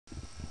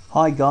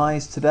Hi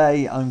guys,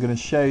 today I'm going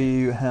to show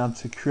you how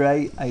to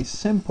create a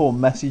simple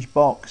message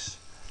box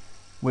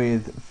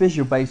with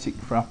Visual Basic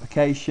for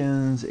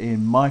applications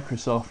in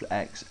Microsoft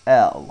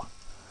Excel.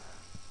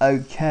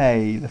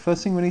 Okay, the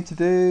first thing we need to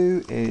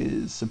do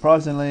is,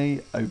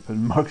 surprisingly,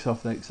 open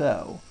Microsoft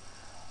Excel.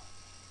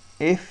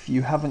 If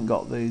you haven't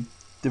got the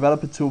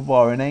developer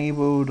toolbar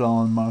enabled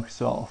on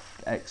Microsoft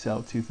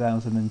Excel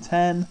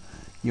 2010,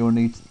 you'll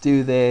need to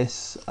do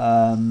this.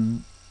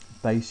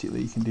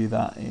 Basically, you can do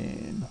that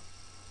in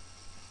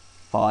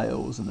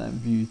Files and then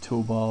View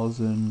Toolbars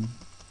and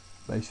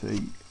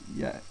basically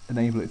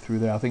enable it through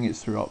there. I think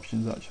it's through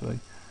Options actually.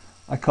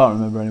 I can't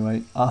remember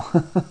anyway.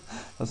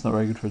 That's not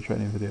very good for a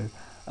training video.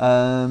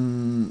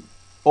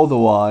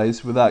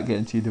 Otherwise, without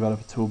getting to your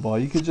developer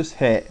toolbar, you could just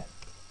hit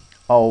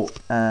Alt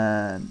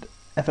and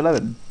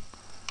F11.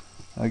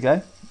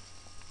 Okay,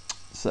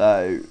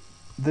 so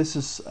this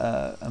is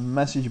a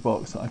message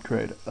box that I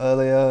created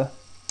earlier.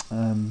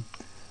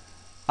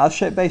 I'll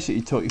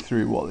basically talk you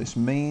through what this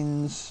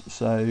means.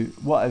 So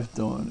what I've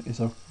done is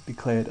I've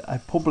declared a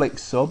public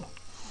sub.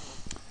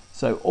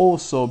 So all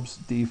subs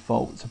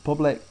default to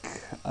public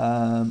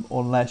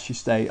unless you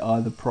state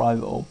either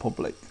private or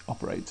public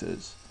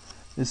operators.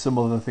 There's some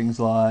other things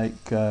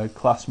like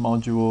class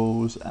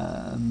modules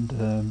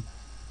and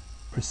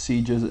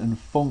procedures and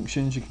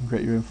functions. You can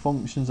create your own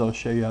functions. I'll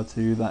show you how to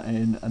do that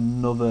in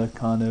another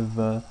kind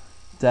of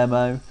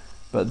demo.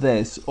 But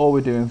this, all we're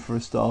doing for a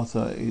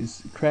starter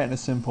is creating a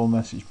simple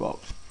message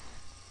box.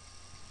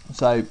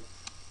 So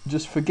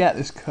just forget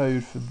this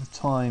code for the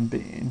time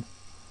being,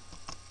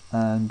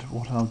 and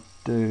what I'll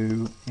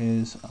do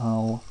is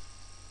I'll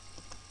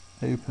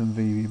open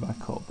VB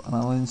back up and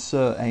I'll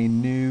insert a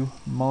new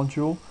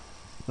module.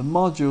 The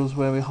module is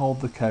where we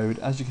hold the code.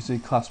 As you can see,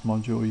 class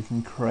module, you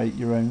can create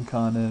your own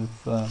kind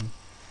of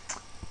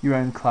your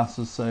own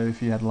classes. So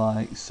if you had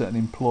like certain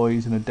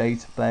employees in a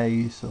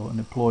database or an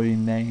employee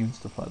name,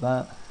 stuff like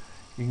that,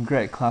 you can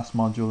create a class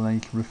module and then you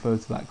can refer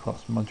to that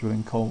class module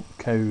in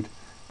code.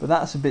 But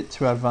that's a bit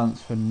too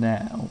advanced for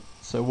now.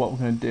 So what we're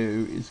going to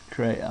do is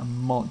create a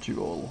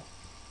module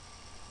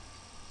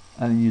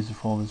and a user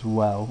form as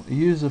well. A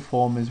user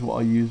form is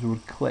what a user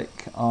would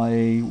click.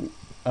 A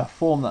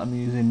form that I'm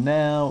using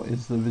now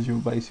is the Visual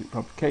Basic for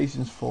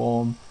Applications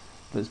form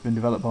that's been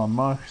developed by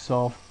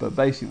Microsoft, but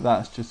basically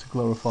that's just a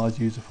glorified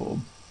user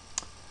form.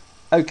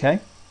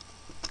 Okay,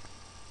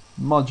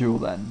 module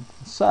then.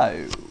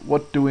 So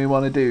what do we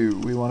want to do?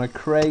 We want to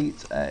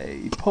create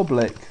a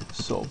public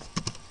sub.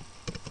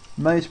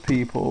 Most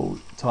people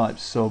type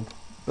sub,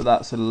 but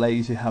that's a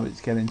lazy habit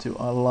to get into.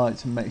 I like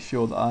to make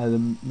sure that I either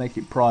make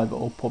it private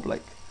or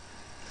public.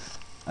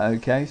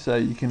 Okay, so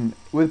you can,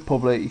 with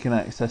public, you can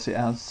access it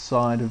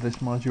outside of this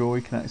module.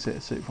 You can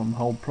access it from the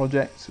whole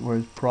project,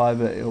 whereas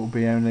private, it will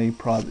be only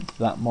private to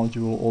that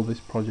module or this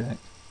project.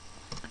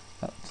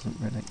 That doesn't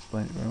really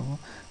explain it very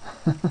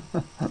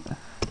well.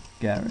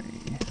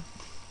 Gary.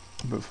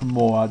 But for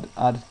more,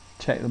 I'd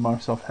check the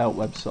Microsoft Help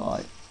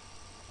website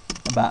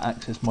about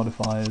access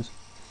modifiers.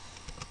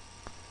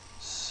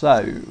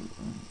 So,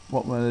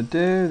 what we're going to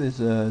do, there's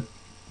a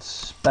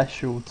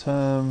special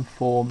term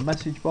for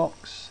message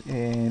box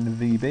in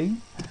VB.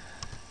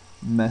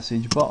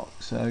 Message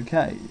box.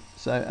 Okay,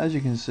 so as you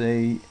can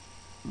see,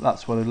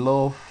 that's what I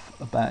love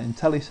about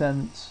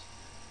IntelliSense.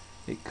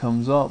 It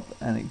comes up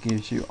and it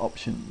gives you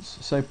options.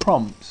 So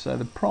prompt. So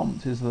the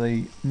prompt is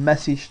the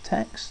message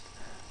text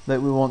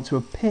that we want to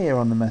appear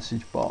on the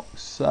message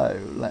box. So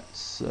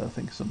let's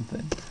think of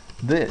something.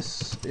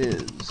 This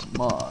is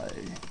my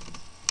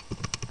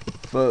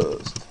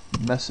first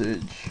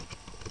message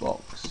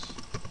box.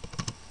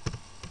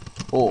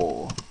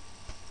 Or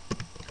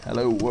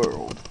hello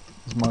world,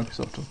 as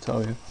Microsoft will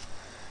tell you.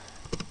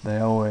 They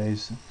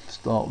always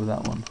start with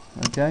that one.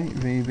 Okay,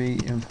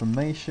 VB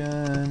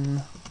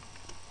information.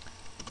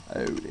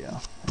 Oh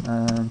dear.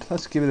 And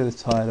let's give it a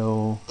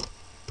title.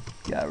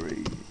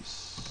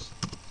 Gary's.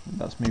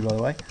 That's me, by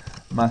the way.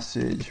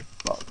 Message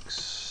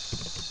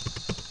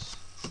box.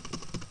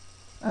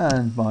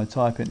 And my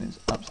typing is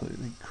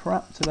absolutely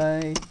crap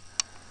today.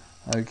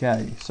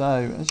 Okay,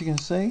 so as you can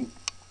see,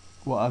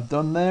 what I've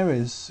done there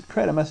is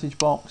create a message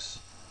box.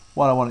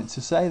 What I want it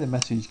to say, the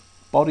message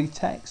body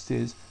text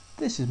is,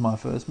 this is my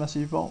first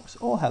message box,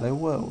 or hello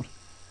world.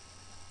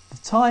 The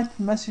type of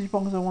message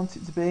box I want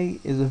it to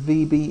be is a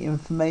VB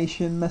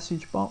information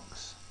message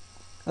box.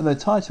 And the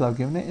title I've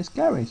given it is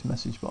Gary's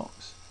message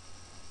box.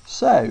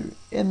 So,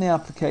 in the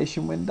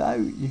application window,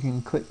 you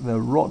can click the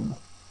run.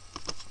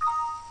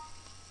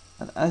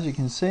 And as you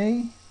can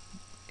see,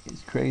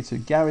 it's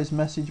created Gary's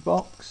message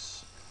box.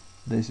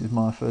 This is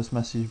my first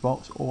message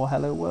box, or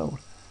hello world,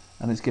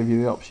 and it's given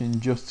you the option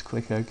just to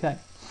click OK.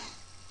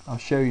 I'll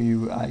show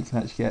you how you can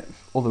actually get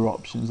other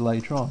options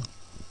later on.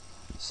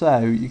 So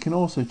you can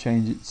also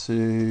change it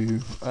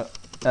to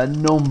a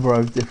number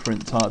of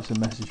different types of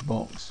message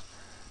box.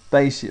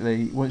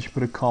 Basically, once you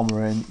put a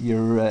comma in,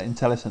 your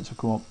IntelliSense will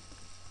come up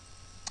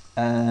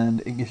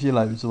and it gives you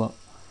loads of lot.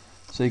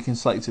 So you can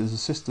select it as a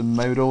system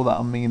modal.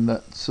 That'll mean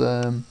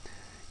that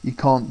you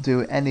can't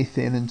do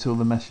anything until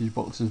the message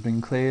box has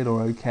been cleared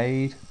or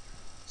okayed.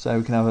 So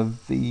we can have a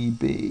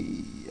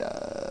VB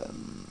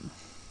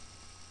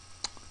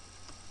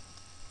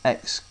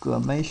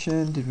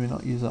exclamation. Did we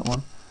not use that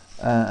one?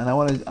 And I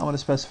want to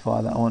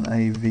specify that I want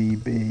a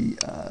VB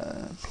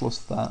plus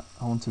that.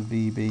 I want a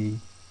VB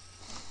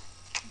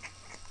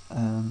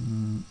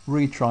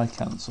retry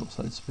cancel,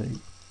 so to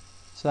speak.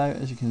 So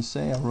as you can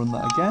see, I'll run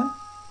that again.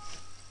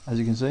 As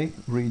you can see,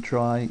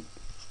 retry,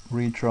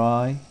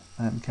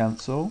 and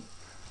cancel,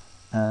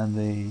 and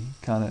the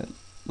kind of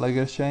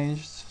logo's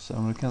changed. So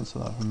I'm going to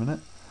cancel that for a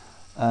minute.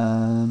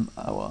 I'm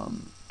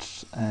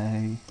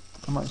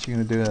actually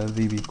going to do a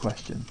VB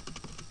question.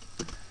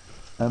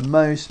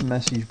 Most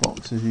message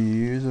boxes you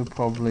use will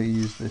probably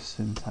use this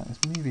syntax: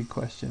 VB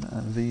question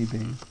and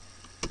VB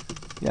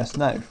yes,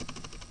 no.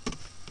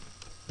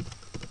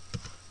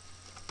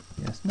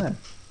 Yes, no.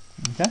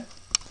 Okay.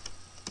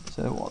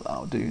 So what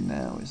I'll do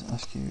now is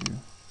ask you,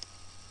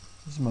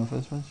 this is my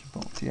first message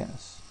box,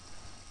 yes.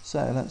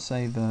 So let's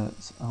say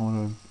that I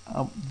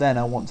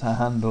want to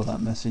handle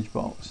that message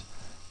box.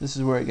 This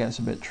is where it gets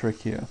a bit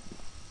trickier.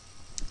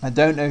 I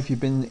don't know if you've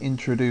been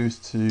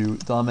introduced to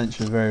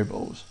dimensional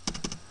variables,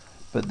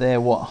 but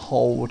they're what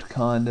hold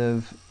kind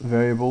of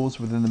variables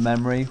within the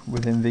memory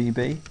within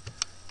VB.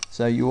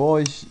 So you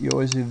always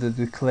either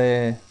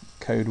declare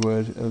code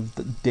word of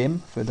the dim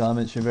for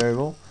dimensional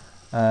variable,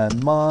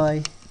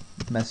 my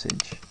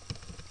message,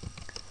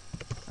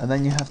 and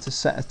then you have to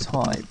set a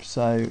type.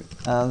 So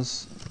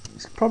as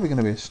it's probably going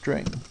to be a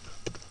string.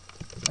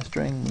 A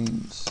string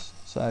means,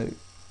 so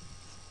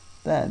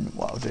then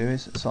what I'll do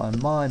is assign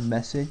my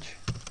message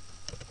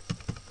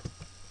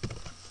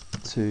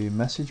to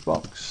message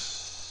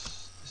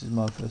box. This is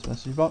my first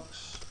message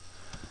box.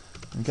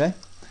 Okay,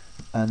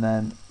 and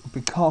then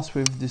because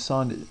we've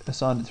assigned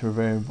it to a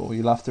variable,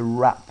 you'll have to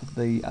wrap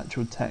the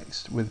actual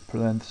text with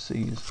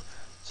parentheses.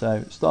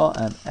 So start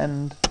and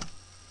end.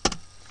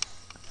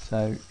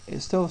 So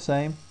it's still the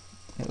same.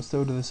 It'll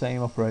still do the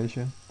same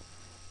operation.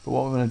 But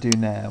what we're going to do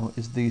now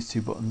is these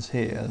two buttons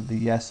here, the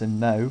yes and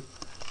no.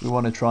 We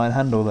want to try and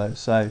handle those.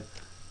 So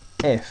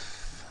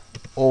if,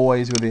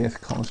 always with the if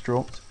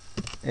construct,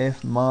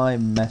 if my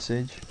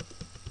message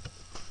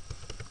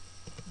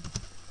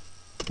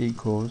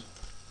equals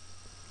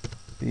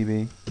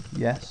VB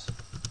yes,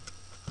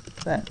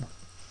 then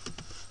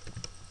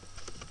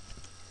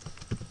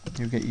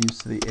you get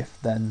used to the if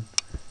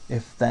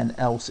then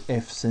else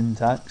if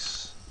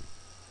syntax.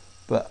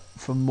 But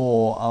for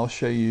more, I'll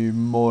show you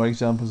more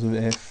examples of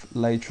if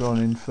later on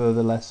in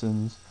further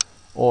lessons,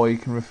 or you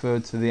can refer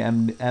to the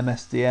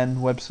MSDN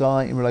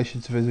website in relation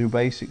to Visual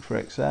Basic for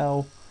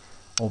Excel,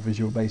 or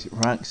Visual Basic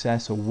for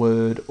Access, or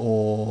Word,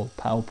 or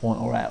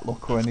PowerPoint, or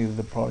Outlook, or any of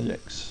the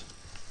projects.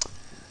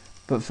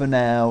 But for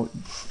now,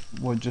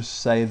 we'll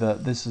just say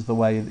that this is the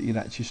way that you'd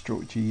actually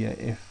structure your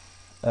if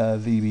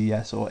VB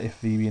yes or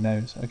if VB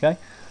no's. Okay,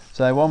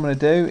 so what I'm going to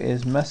do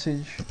is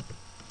message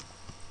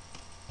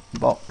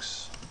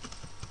box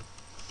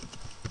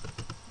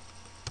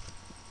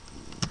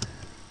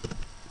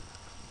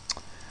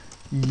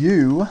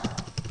you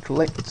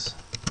clicked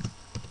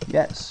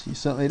yes, you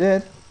certainly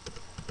did.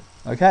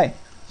 Okay,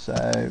 so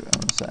I'm going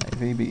to say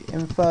VB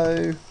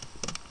info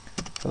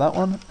for that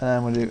one, and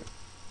I'm going to do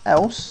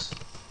else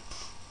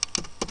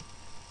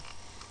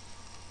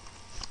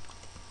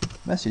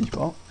message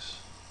box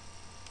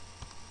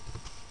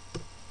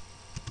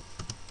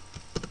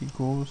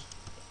equals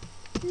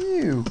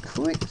you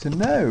clicked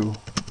no.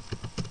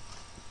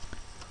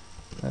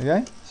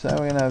 Okay, so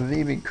we're going to have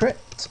VB crit.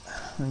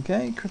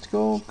 Okay,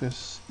 critical,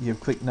 because you've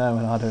clicked no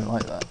and I don't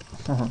like that.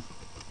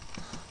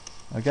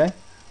 Okay,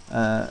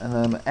 and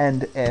then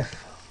end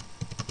if.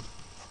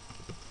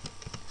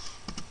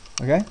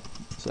 Okay,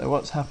 so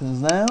what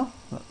happens now?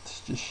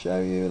 Let's just show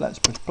you. Let's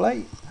press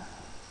play.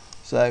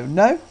 So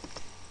no.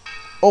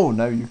 Oh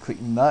no, you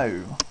click no.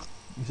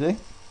 You see?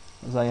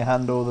 That's how you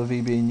handle the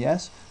VB and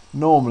yes.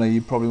 Normally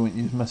you probably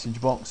wouldn't use message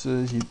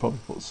boxes. You'd probably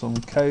put some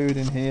code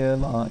in here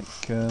like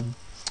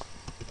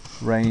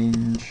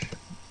range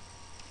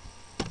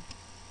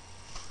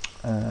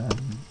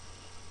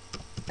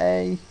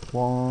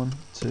A1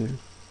 to,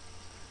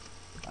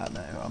 I don't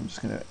know, I'm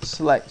just going to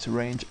select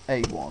range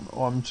A1,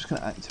 or I'm just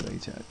going to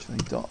activate it actually,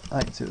 dot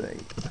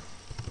activate.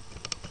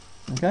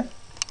 Okay,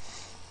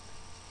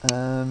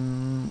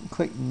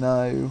 click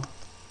no.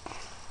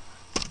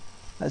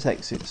 Let's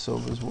exit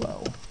sub as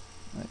well.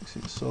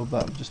 Exit sub,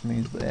 that just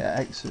means that it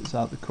exits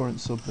out the current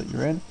sub that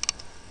you're in.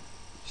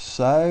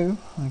 So,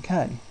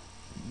 okay,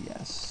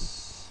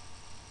 yes.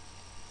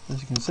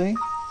 As you can see,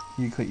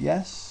 you click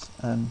yes,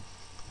 and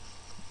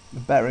a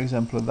better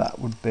example of that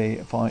would be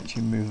if I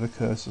actually move the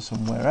cursor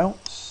somewhere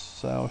else.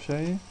 So I'll show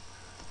you.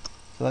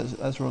 So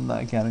let's run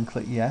that again and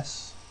click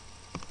yes.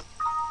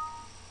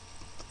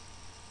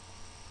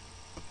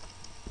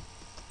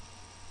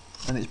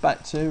 And it's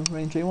back to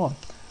range A1.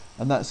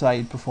 And that's how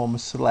you perform a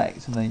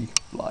select, and then you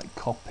can like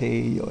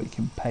copy, or you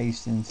can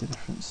paste into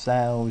different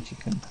cells. You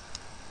can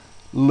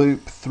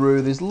loop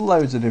through. There's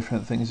loads of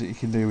different things that you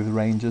can do with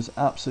ranges,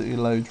 absolutely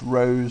loads.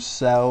 Rows,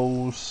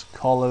 cells,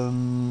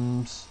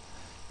 columns.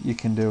 You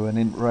can do an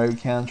int row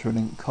counter, an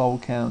int col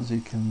counter,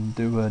 you can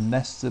do a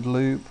nested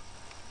loop.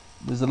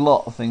 There's a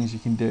lot of things you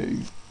can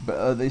do, but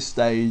at this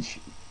stage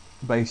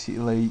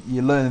basically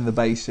you're learning the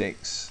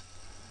basics,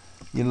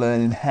 you're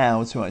learning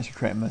how to actually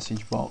create a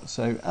message box.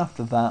 So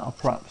after that I'll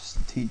perhaps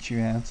teach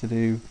you how to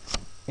do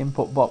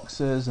input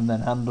boxes and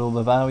then handle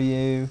the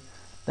value.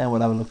 Then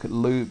we'll have a look at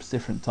loops,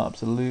 different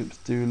types of loops,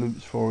 do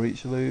loops for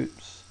each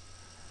loops.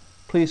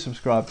 Please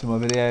subscribe to my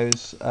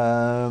videos,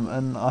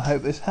 and I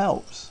hope this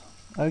helps.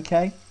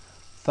 Okay,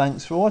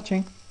 thanks for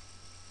watching.